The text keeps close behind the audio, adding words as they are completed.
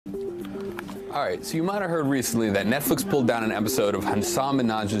All right, so you might have heard recently that Netflix pulled down an episode of Hasan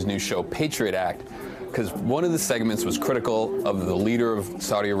Minhaj's new show, Patriot Act, because one of the segments was critical of the leader of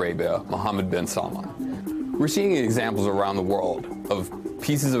Saudi Arabia, Mohammed bin Salman. We're seeing examples around the world of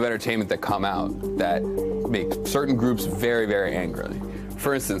pieces of entertainment that come out that make certain groups very, very angry.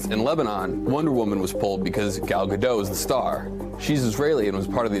 For instance, in Lebanon, Wonder Woman was pulled because Gal Gadot is the star. She's Israeli and was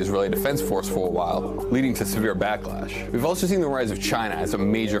part of the Israeli Defense Force for a while, leading to severe backlash. We've also seen the rise of China as a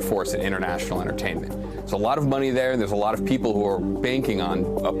major force in international entertainment. There's a lot of money there, and there's a lot of people who are banking on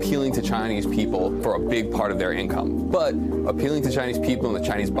appealing to Chinese people for a big part of their income. But appealing to Chinese people in the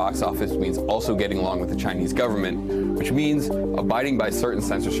Chinese box office means also getting along with the Chinese government, which means abiding by certain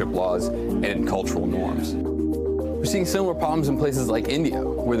censorship laws and cultural norms. We're seeing similar problems in places like India,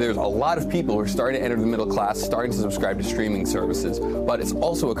 where there's a lot of people who are starting to enter the middle class, starting to subscribe to streaming services, but it's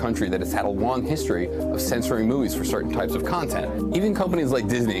also a country that has had a long history of censoring movies for certain types of content. Even companies like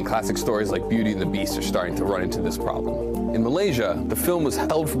Disney and classic stories like Beauty and the Beast are starting to run into this problem. In Malaysia, the film was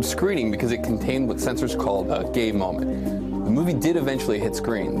held from screening because it contained what censors called a gay moment. The movie did eventually hit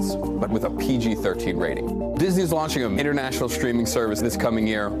screens, but with a PG-13 rating. Disney's launching an international streaming service this coming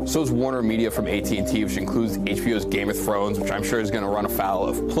year. So is Warner Media from AT&T, which includes HBO's Game of Thrones, which I'm sure is going to run afoul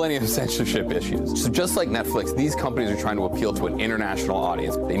of plenty of censorship issues. So just like Netflix, these companies are trying to appeal to an international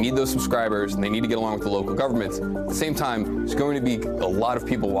audience. They need those subscribers, and they need to get along with the local governments. At the same time, there's going to be a lot of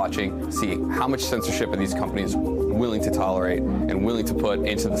people watching to see how much censorship are these companies willing to tolerate and willing to put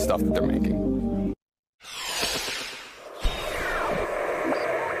into the stuff that they're making.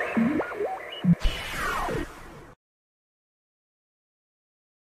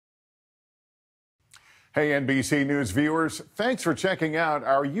 Hey, NBC News viewers, thanks for checking out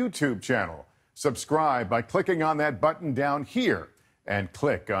our YouTube channel. Subscribe by clicking on that button down here and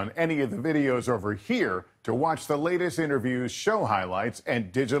click on any of the videos over here to watch the latest interviews, show highlights,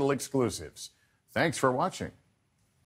 and digital exclusives. Thanks for watching.